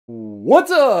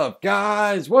What's up,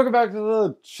 guys? Welcome back to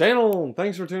the channel.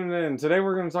 Thanks for tuning in. Today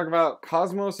we're going to talk about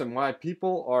Cosmos and why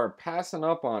people are passing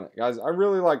up on it. Guys, I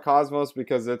really like Cosmos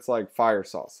because it's like fire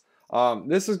sauce.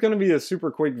 This is going to be a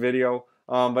super quick video.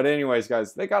 But anyways,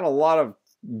 guys, they got a lot of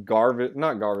garbage,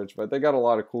 not garbage, but they got a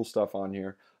lot of cool stuff on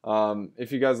here.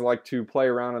 If you guys like to play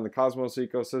around in the Cosmos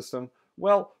ecosystem,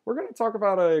 well, we're going to talk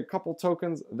about a couple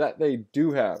tokens that they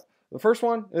do have. The first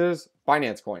one is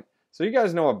Binance Coin. So you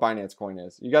guys know what Binance Coin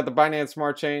is. You got the Binance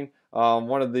Smart Chain.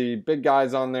 One of the big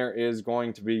guys on there is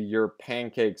going to be your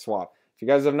Pancake Swap. If you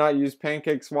guys have not used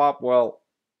Pancake Swap, well,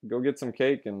 go get some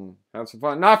cake and have some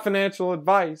fun. Not financial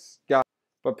advice, guys.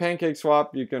 But Pancake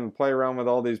Swap, you can play around with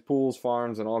all these pools,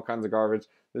 farms, and all kinds of garbage.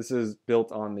 This is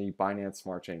built on the Binance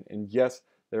Smart Chain. And yes,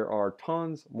 there are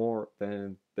tons more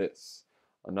than this.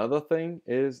 Another thing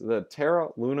is the Terra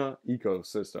Luna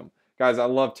ecosystem. Guys, I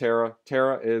love Terra.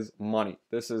 Terra is money.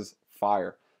 This is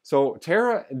fire. So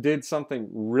Terra did something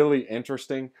really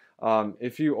interesting.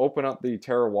 If you open up the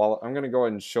Terra wallet, I'm going to go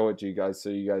ahead and show it to you guys so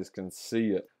you guys can see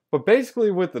it. But basically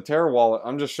with the Terra wallet,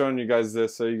 I'm just showing you guys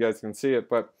this so you guys can see it.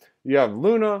 But you have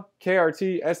Luna,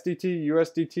 KRT, SDT,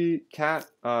 USDT, CAT,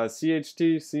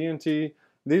 CHT, CNT.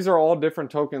 These are all different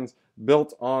tokens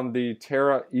built on the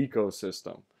Terra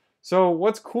ecosystem. So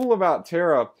what's cool about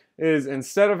Terra is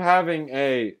instead of having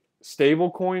a stable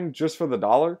coin just for the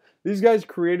dollar, these guys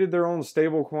created their own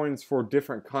stable coins for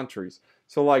different countries.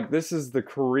 So like this is the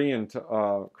Korean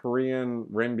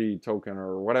renminbi token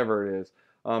or whatever it is.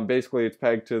 Basically it's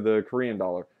pegged to the Korean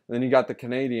dollar. Then you got the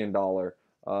Canadian dollar.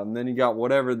 Then you got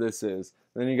whatever this is.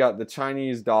 Then you got the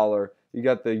Chinese dollar. You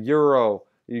got the euro.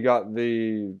 You got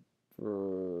the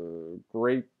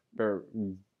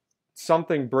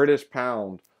something British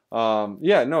pound.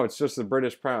 Yeah, no, it's just the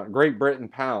British pound. Great Britain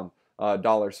pound.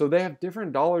 Dollar. So they have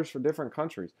different dollars for different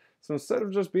countries. So instead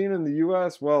of just being in the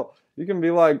US, well, you can be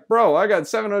like, bro, I got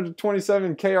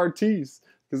 727 KRTs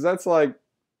because that's like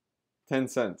 10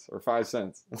 cents or 5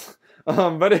 cents.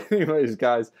 But anyways,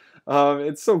 guys,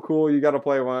 it's so cool. You got to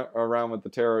play around with the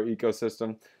Terra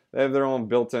ecosystem. They have their own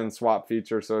built-in swap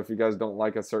feature. So if you guys don't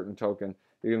like a certain token,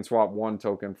 you can swap one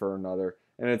token for another.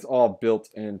 And it's all built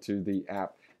into the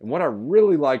app. And what I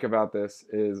really like about this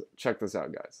is, check this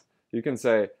out, guys. You can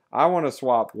say, I want to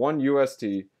swap 1 UST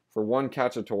for 1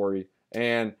 Cachatory,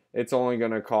 and it's only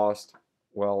going to cost,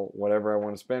 well, whatever I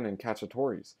want to spend in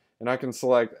Cachatories. And I can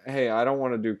select, hey, I don't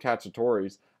want to do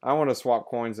Cachatories. I want to swap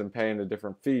coins and pay in a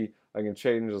different fee. I can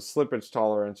change the slippage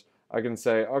tolerance. I can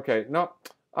say, okay, no,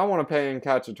 I want to pay in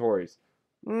Cachatories.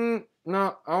 No,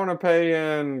 I want to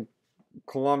pay in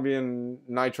Colombian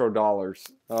Nitro dollars.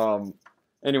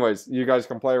 Anyways, you guys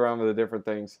can play around with the different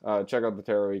things. Check out the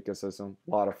Terra ecosystem.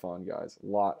 A lot of fun, guys. A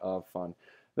lot of fun.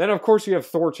 Then, of course, you have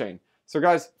THORCHAIN. So,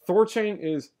 guys, THORCHAIN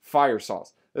is fire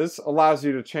sauce. This allows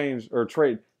you to change or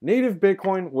trade native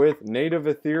Bitcoin with native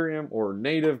Ethereum or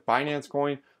native Binance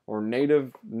Coin or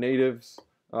natives,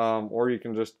 or you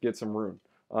can just get some rune.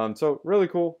 So, really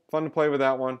cool. Fun to play with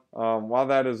that one. While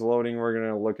that is loading, we're going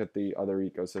to look at the other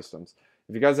ecosystems.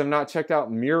 If you guys have not checked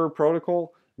out Mirror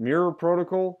Protocol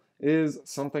is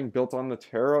something built on the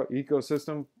Terra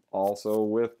ecosystem, also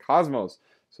with Cosmos.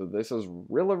 So this is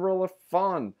really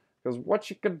fun, because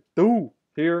what you can do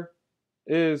here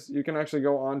is you can actually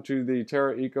go onto the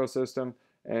Terra ecosystem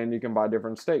and you can buy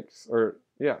different stakes, or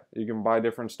yeah, you can buy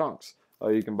different stonks.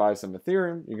 You can buy some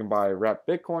Ethereum, you can buy wrapped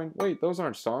Bitcoin. Wait, those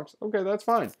aren't stonks. Okay, that's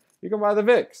fine. You can buy the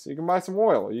VIX, you can buy some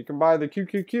oil, you can buy the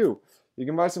QQQ, you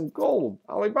can buy some gold,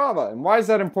 Alibaba. And why is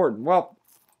that important? Well,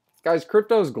 guys,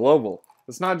 crypto is global.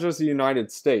 It's not just the United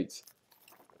States.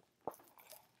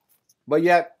 But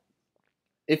yet,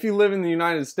 if you live in the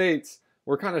United States,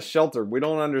 we're kind of sheltered. We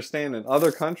don't understand in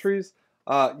other countries.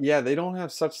 Yeah, they don't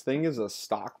have such thing as a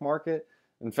stock market.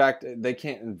 In fact, they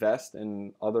can't invest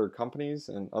in other companies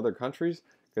and other countries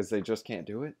because they just can't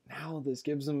do it. Now this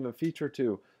gives them a feature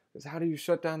too. Because how do you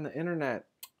shut down the internet?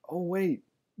 Oh wait,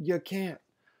 you can't.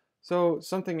 So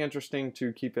something interesting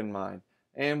to keep in mind.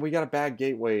 And we got a bad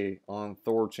gateway on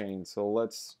THORCHAIN, so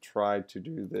let's try to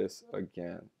do this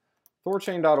again.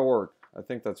 THORCHAIN.org, I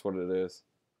think that's what it is.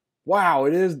 Wow,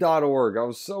 it is .org. I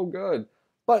was so good.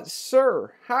 But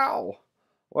sir, how?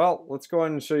 Well, let's go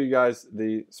ahead and show you guys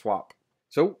the swap.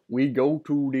 So we go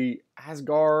to the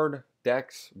Asgard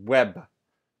Dex web.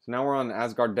 So now we're on the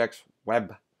Asgard Dex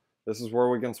web. This is where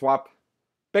we can swap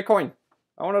Bitcoin.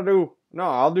 I'll do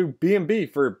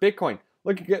BNB for Bitcoin.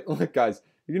 Look guys.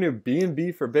 You can do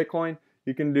BNB for Bitcoin.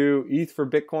 You can do ETH for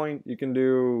Bitcoin. You can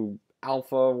do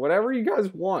Alpha, whatever you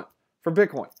guys want for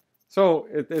Bitcoin. So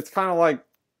it's kind of like,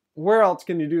 where else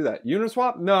can you do that?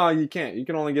 Uniswap? No, you can't. You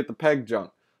can only get the peg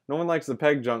junk. No one likes the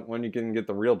peg junk when you can get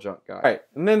the real junk, guys. All right,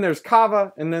 and then there's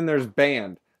KAVA, and then there's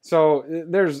Band. So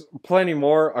there's plenty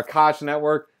more. Akash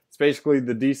network, it's basically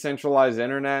the decentralized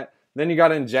internet. Then you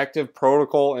got Injective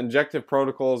Protocol. Injective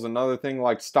Protocol is another thing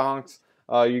like Stonks.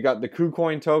 You got the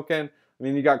KuCoin token. I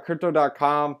mean, you got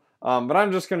crypto.com. But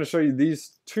I'm just going to show you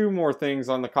these two more things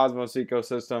on the Cosmos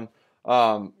ecosystem.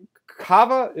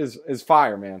 KAVA is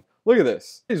fire, man. Look at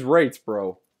this. These rates,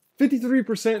 bro.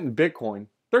 53% in Bitcoin,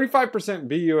 35%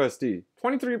 BUSD,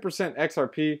 23%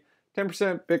 XRP,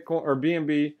 10% Bitcoin or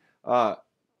BNB,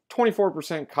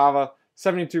 24% KAVA,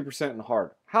 72% in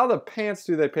hard. How the pants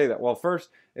do they pay that? Well, first,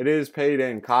 it is paid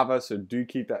in KAVA, so do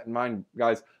keep that in mind,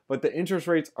 guys. But the interest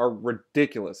rates are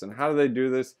ridiculous. And how do they do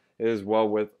this? It is, well,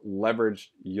 with leveraged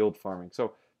yield farming.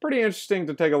 So pretty interesting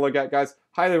to take a look at, guys.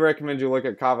 Highly recommend you look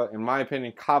at KAVA. In my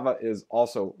opinion, KAVA is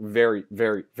also very,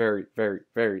 very, very, very,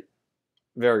 very,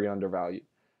 very undervalued.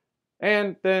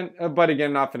 And then, but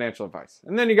again, not financial advice.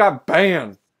 And then you got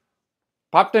Band.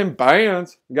 Popped in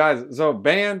Bands. Guys, so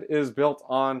Band is built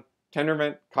on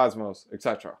Tendermint, Cosmos,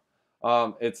 etc.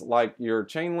 It's like your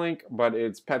Chainlink, but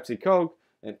it's Pepsi Coke.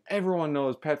 And everyone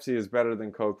knows Pepsi is better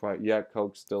than Coke, but yet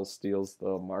Coke still steals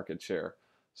the market share.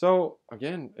 So,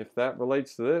 again, if that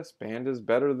relates to this, Band is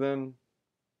better than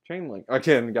Chainlink.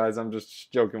 Again, guys, I'm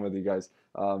just joking with you guys.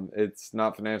 It's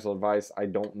not financial advice. I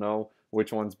don't know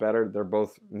which one's better. They're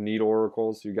both neat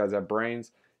oracles. You guys have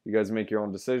brains. You guys make your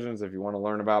own decisions. If you want to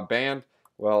learn about Band,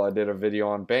 well, I did a video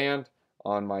on Band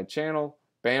on my channel.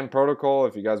 Band protocol,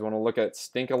 if you guys want to look at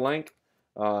Stink-a-Link,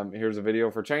 here's a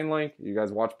video for Chainlink. You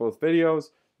guys watch both videos.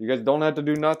 You guys don't have to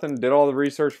do nothing. Did all the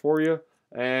research for you.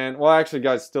 And, well, actually,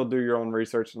 guys, still do your own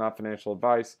research, not financial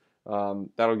advice.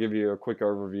 That'll give you a quick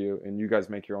overview, and you guys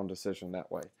make your own decision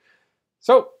that way.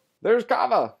 So, there's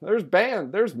KAVA, there's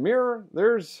Band, there's Mirror,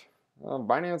 there's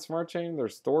Binance Smart Chain,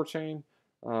 there's THORCHAIN,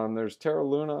 there's Terra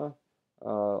Luna,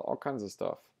 all kinds of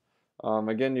stuff.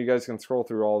 Again, you guys can scroll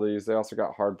through all these. They also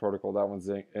got Hard Protocol. That one's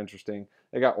interesting.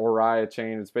 They got Orion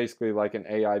Chain. It's basically like an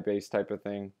AI-based type of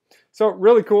thing. So,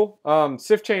 really cool.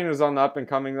 Sif Chain is on the up and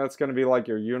coming. That's going to be like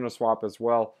your Uniswap as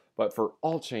well, but for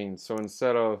all chains. So,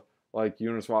 instead of like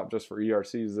Uniswap just for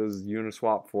ERCs, this is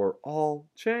Uniswap for all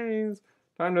chains.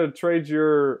 Time to trade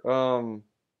your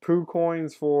poo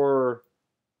coins for,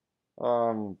 I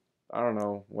don't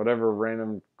know, whatever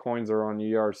random coins are on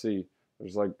ERC.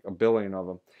 There's like a billion of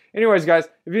them. Anyways, guys,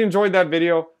 if you enjoyed that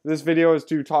video, this video is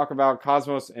to talk about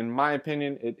Cosmos. In my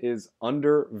opinion, it is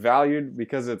undervalued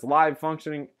because it's live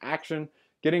functioning, action,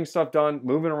 getting stuff done,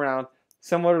 moving around,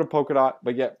 similar to Polkadot,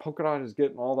 but yet Polkadot is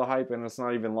getting all the hype and it's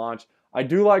not even launched. I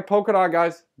do like Polkadot,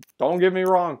 guys. Don't get me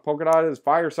wrong. Polkadot is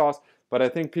fire sauce, but I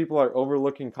think people are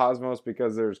overlooking Cosmos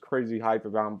because there's crazy hype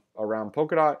around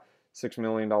Polkadot. $6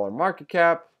 million market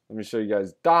cap. Let me show you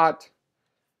guys DOT.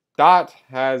 DOT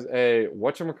has a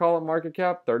whatchamacallit market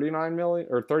cap, 39 million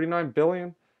or 39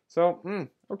 billion. So,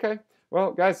 okay.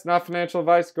 Well, guys, not financial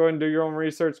advice. Go ahead and do your own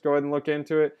research. Go ahead and look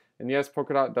into it. And yes,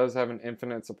 Polkadot does have an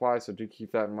infinite supply, so do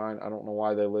keep that in mind. I don't know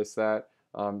why they list that.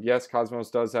 Yes,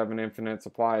 Cosmos does have an infinite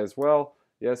supply as well.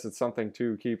 Yes, it's something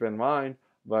to keep in mind,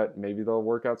 but maybe they'll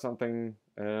work out something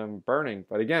burning.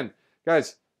 But again,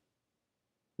 guys,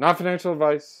 not financial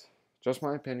advice, just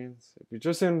my opinions. If you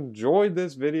just enjoyed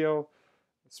this video,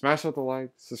 smash out the like,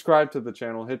 subscribe to the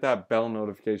channel, hit that bell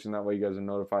notification. That way you guys are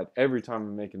notified every time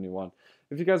I make a new one.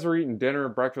 If you guys are eating dinner,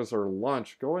 breakfast, or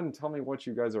lunch, go ahead and tell me what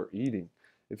you guys are eating.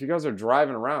 If you guys are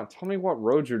driving around, tell me what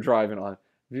road you're driving on.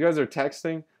 If you guys are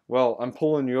texting, well, I'm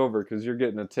pulling you over because you're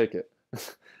getting a ticket.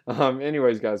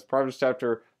 Anyways, guys, Proverbs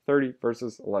chapter 30,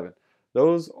 verses 11.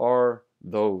 Those are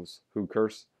those who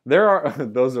curse. There are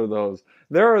those.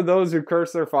 There are those who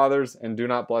curse their fathers and do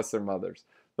not bless their mothers.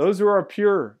 Those who are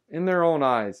pure in their own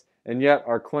eyes and yet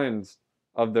are cleansed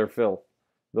of their filth.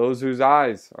 Those whose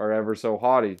eyes are ever so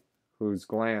haughty, whose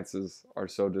glances are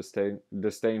so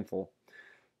disdainful.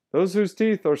 Those whose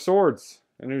teeth are swords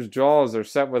and whose jaws are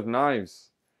set with knives,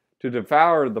 to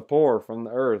devour the poor from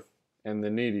the earth and the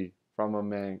needy from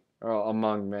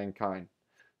among mankind.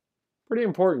 Pretty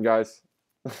important, guys.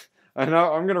 I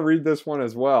know I'm going to read this one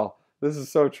as well. This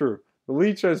is so true. The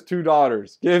leech has 2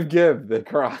 daughters. Give, give, they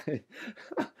cry.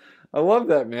 I love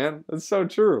that, man. It's so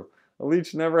true. A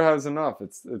leech never has enough.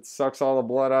 It sucks all the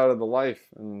blood out of the life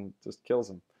and just kills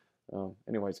him.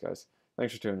 Anyways, guys,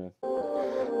 thanks for tuning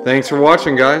in. Thanks for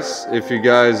watching, guys. If you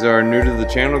guys are new to the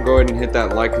channel, go ahead and hit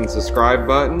that like and subscribe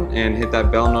button and hit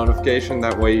that bell notification.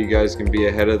 That way you guys can be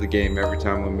ahead of the game every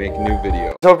time we make a new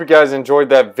video. I hope you guys enjoyed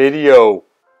that video.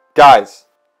 Guys,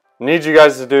 I need you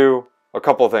guys to do a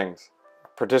couple things.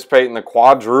 Participate in the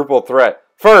quadruple threat.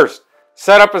 First,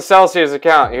 Set up a Celsius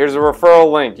account. Here's a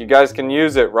referral link. You guys can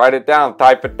use it. Write it down.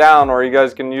 Type it down. Or you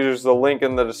guys can use the link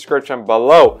in the description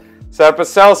below. Set up a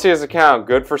Celsius account.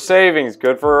 Good for savings.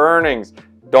 Good for earnings.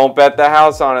 Don't bet the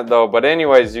house on it though. But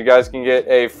anyways, you guys can get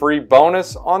a free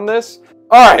bonus on this.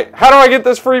 Alright, how do I get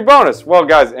this free bonus? Well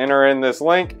guys, enter in this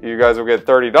link. You guys will get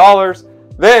 $30.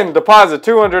 Then deposit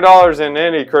 $200 in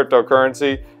any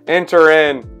cryptocurrency. Enter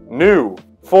in new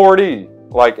 40,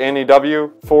 like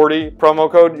NEW 40 promo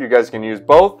code. You guys can use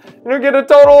both. And you'll get a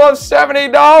total of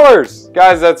 $70.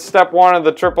 Guys, that's step 1 of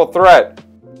the triple threat.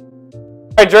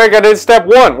 Alright Drake, I did step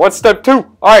 1. What's step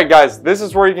 2? Alright guys, this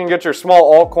is where you can get your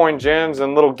small altcoin gems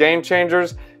and little game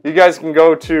changers. You guys can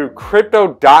go to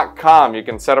crypto.com. You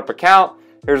can set up an account.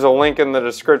 Here's a link in the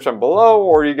description below,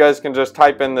 or you guys can just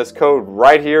type in this code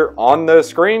right here on the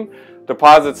screen.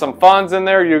 Deposit some funds in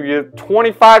there. You get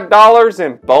 $25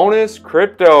 in bonus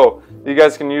crypto. You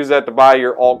guys can use that to buy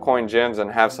your altcoin gems and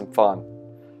have some fun.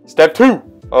 Step 2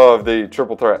 of the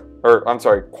triple threat, or I'm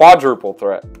sorry, quadruple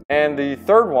threat. And the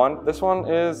third one, this one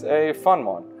is a fun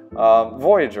one,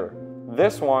 Voyager.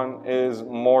 This one is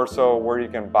more so where you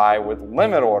can buy with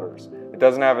limit orders. It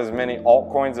doesn't have as many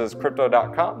altcoins as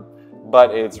crypto.com,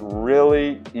 but it's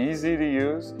really easy to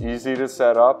use, easy to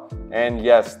set up. And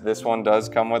yes, this one does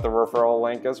come with a referral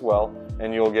link as well,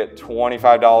 and you'll get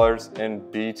 $25 in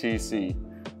BTC.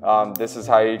 This is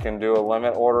how you can do a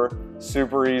limit order.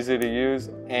 Super easy to use,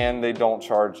 and they don't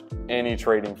charge any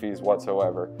trading fees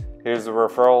whatsoever. Here's the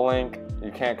referral link.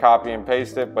 You can't copy and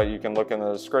paste it, but you can look in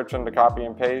the description to copy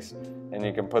and paste, and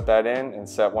you can put that in and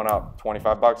set one up.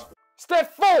 25 bucks.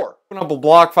 Step 4, open up a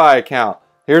BLOCKFI account.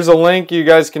 Here's a link you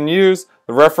guys can use.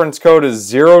 The reference code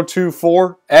is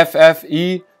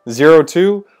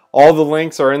 024FFE02. All the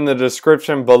links are in the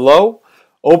description below.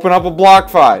 Open up a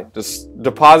BLOCKFI. Just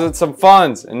deposit some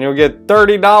funds and you'll get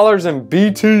 $30 in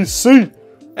BTC.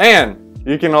 And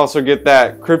you can also get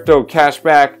that crypto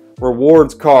cashback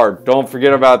rewards card. Don't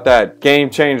forget about that. Game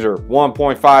changer,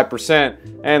 1.5%.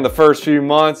 And the first few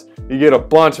months, you get a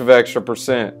bunch of extra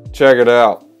percent. Check it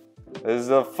out. This is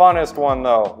the funnest one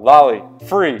though. Lolly,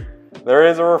 free. There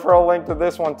is a referral link to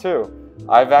this one too.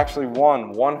 I've actually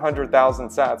won 100,000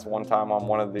 sats one time on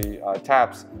one of the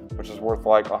taps, which is worth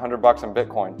like 100 bucks in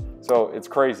Bitcoin. So it's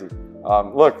crazy.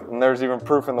 Look, and there's even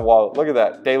proof in the wallet. Look at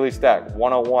that, daily stack,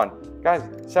 101. Guys,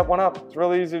 set one up. It's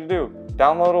really easy to do.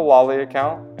 Download a Lolly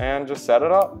account and just set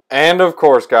it up. And of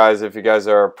course, guys, if you guys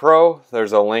are a pro,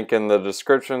 there's a link in the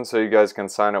description so you guys can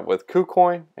sign up with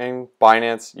KuCoin and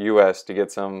Binance US to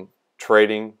get some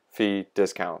trading fee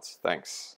discounts. Thanks.